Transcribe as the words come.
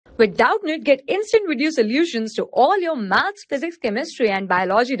With Doubtnut, get instant video solutions to all your maths, physics, chemistry, and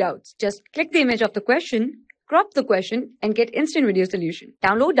biology doubts. Just click the image of the question, crop the question, and get instant video solution.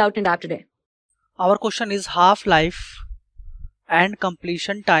 Download Doubtnut app today. Our question is half-life and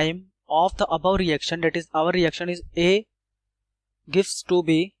completion time of the above reaction. That is, our reaction is A gives to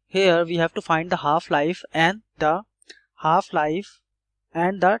B. Here we have to find the half-life and the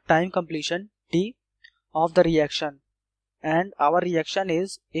time completion T of the reaction. And our reaction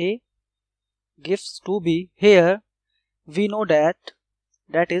is A gives to B. Here we know that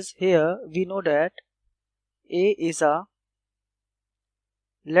A is a,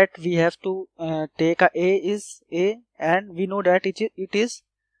 we have to take a is A, and we know that it is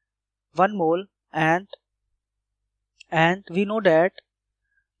 1 mole, and we know that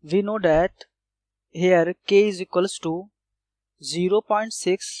here K is equals to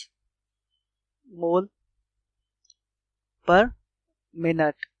 0.6 mole per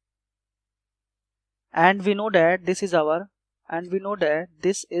minute, and we know that this is our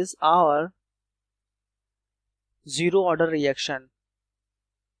zero order reaction.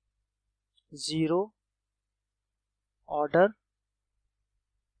 This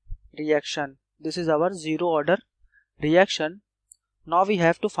is our zero order reaction. Now we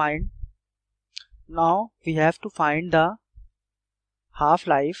have to find the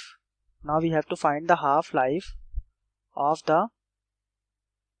half-life. Of the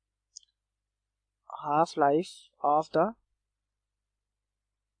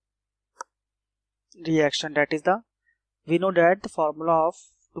reaction. That is, we know that the formula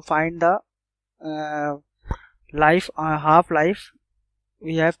to find the half-life,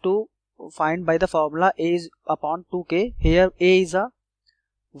 we have to find by the formula A is upon 2K. Here A is a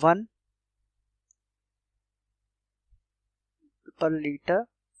 1 per liter,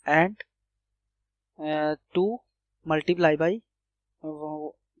 and 2 multiply by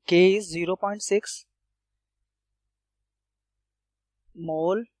K is 0.6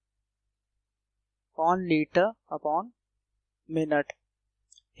 mole on liter upon minute.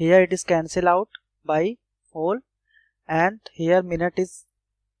 Here it is cancelled out by whole, and here minute is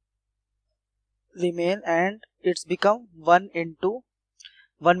remain, and it's become 1 into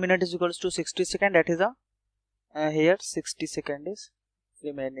 1 minute is equals to 60 seconds. That is here 60 seconds is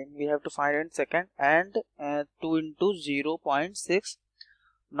remaining. We have to find in second, and 2 into 0.6.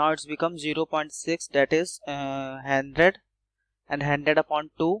 Now it's become 0.6, that is 100, and 100 upon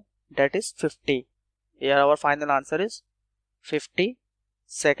 2, that is 50. Here our final answer is 50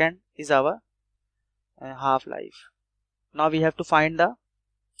 second is our half-life. Now we have to find the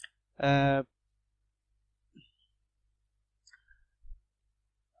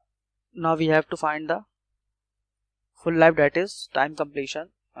full life, that is time completion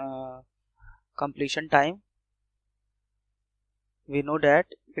time. We know that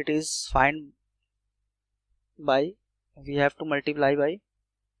it is find by, we have to multiply by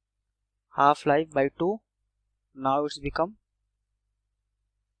half-life by 2. Now it's become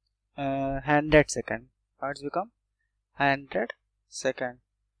 100 second.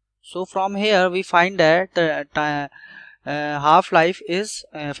 So from here we find that the half-life is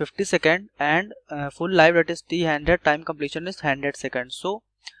 50 seconds, and full life, that is T100, time completion is 100 seconds. So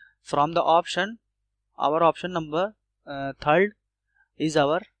from the option, our option number 3rd is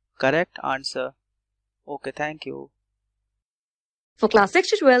our correct answer. Okay, thank you. For class 6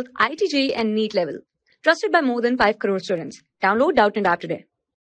 to 12, IIT JEE and NEET level. Trusted by more than 5 crore students. Download Doubtnut app today.